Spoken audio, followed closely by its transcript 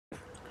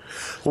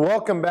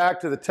Welcome back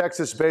to the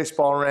Texas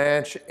Baseball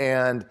Ranch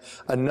and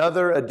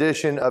another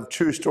edition of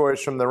True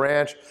Stories from the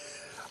Ranch.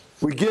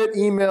 We get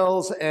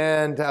emails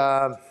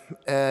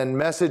and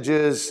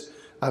messages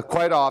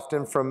quite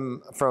often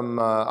from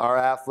our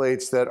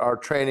athletes that are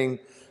training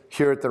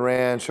here at the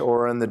ranch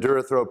or in the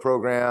Durathrow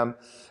program,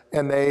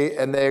 and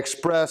they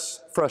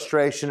express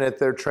frustration at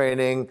their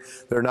training.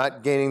 They're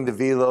not gaining the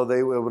velo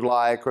they would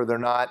like, or they're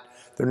not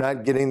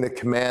getting the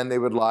command they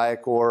would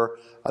like, or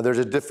there's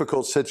a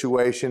difficult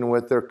situation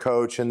with their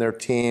coach and their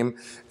team.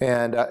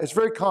 And it's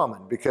very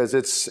common because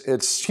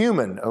it's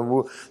human.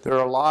 There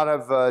are a lot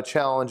of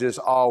challenges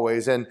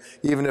always, and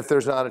even if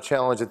there's not a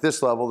challenge at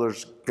this level,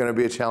 there's going to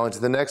be a challenge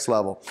at the next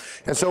level.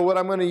 And so what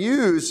I'm going to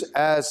use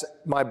as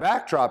my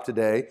backdrop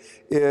today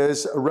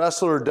is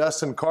wrestler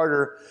Dustin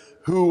Carter,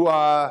 who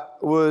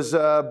was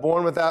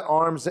born without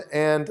arms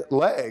and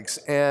legs,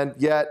 and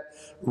yet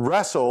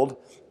wrestled,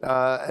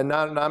 and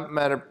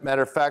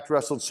matter of fact,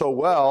 wrestled so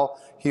well,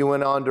 he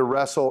went on to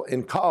wrestle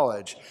in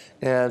college.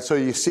 And so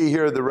you see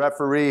here the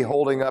referee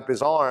holding up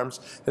his arms,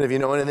 and if you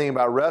know anything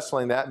about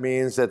wrestling, that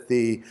means that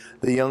the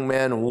young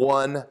man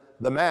won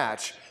the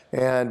match.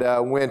 And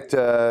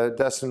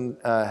Dustin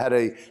had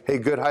a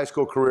good high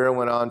school career and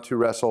went on to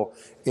wrestle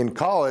in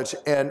college.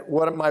 And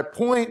what my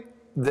point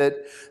that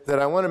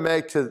I want to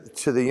make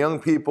to the young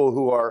people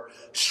who are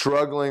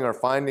struggling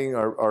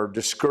or are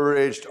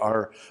discouraged,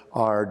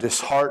 are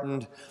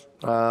disheartened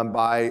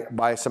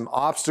by some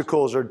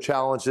obstacles or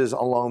challenges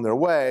along their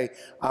way,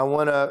 I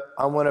want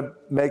to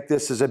make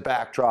this as a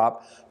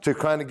backdrop to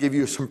kind of give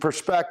you some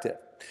perspective.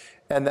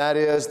 And that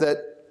is that,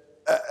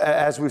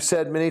 as we've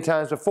said many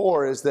times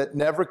before, is that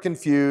never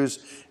confuse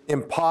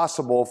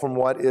impossible from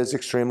what is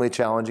extremely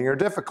challenging or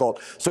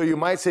difficult. So you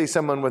might say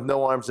someone with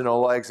no arms and no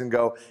legs and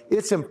go,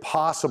 it's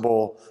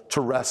impossible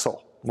to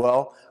wrestle.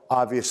 Well,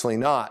 obviously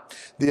not.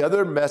 The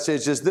other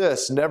message is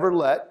this: never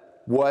let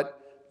what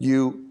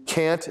you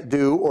can't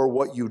do or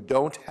what you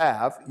don't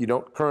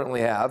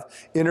currently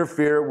have,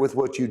 interfere with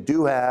what you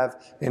do have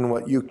and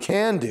what you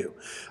can do.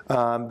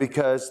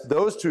 Because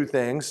those two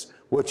things,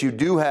 what you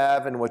do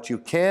have and what you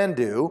can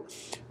do,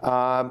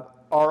 are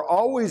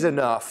always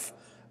enough.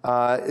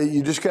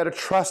 You just got to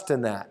trust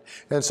in that.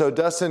 And so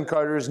Dustin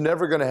Carter is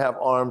never going to have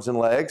arms and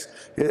legs.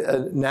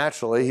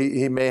 Naturally,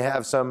 he may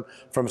have some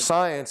from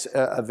science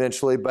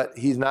eventually, but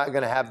he's not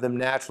going to have them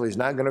naturally. He's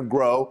not going to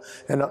grow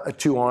and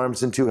 2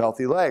 arms and 2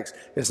 healthy legs.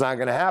 It's not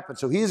going to happen.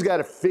 So he's got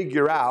to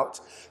figure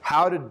out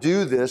how to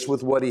do this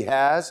with what he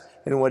has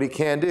and what he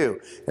can do.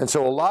 And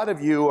so a lot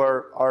of you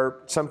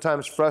are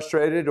sometimes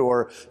frustrated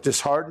or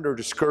disheartened or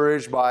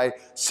discouraged by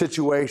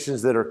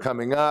situations that are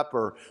coming up,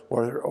 or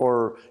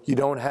you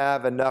don't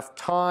have enough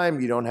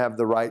time, you don't have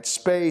the right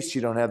space,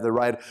 you don't have the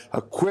right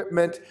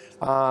equipment,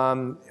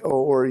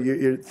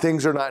 or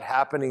things are not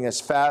happening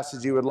as fast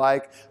as you would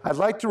like. I'd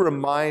like to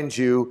remind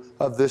you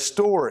of this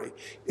story,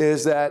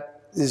 is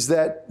that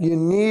you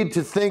need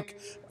to think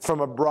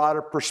from a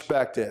broader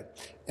perspective.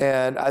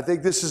 And I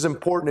think this is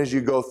important as you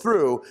go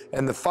through.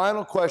 And the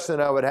final question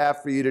I would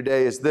have for you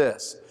today is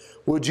this: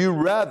 would you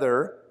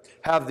rather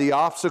have the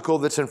obstacle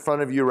that's in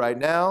front of you right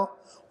now,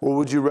 or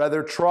would you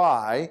rather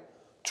try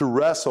to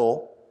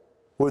wrestle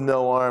with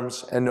no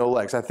arms and no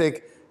legs? I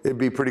think it'd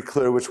be pretty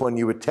clear which one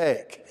you would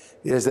take.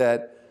 Is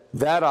that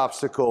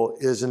obstacle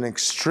is an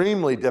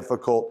extremely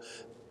difficult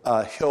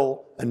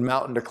hill and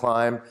mountain to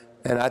climb,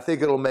 and I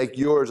think it'll make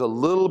yours a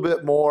little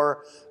bit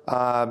more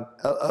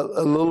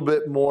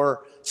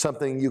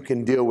something you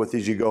can deal with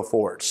as you go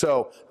forward.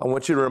 So I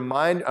want to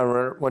remind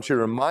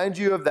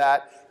you of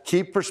that.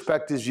 Keep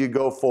perspective as you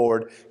go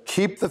forward.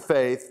 Keep the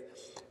faith,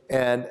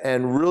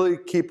 and really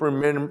keep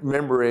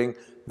remembering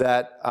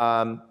that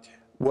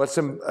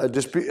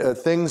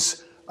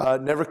things.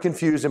 Never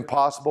confuse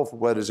impossible for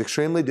what is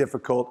extremely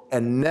difficult,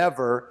 and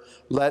never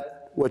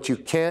let what you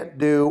can't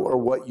do or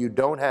what you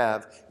don't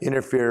have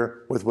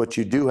interfere with what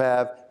you do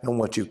have and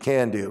what you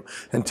can do.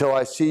 Until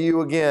I see you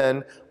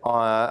again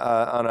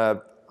on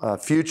a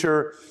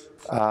future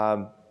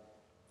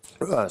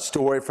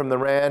story from the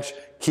ranch,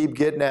 keep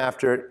getting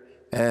after it,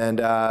 and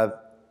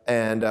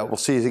we'll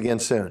see you again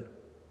soon.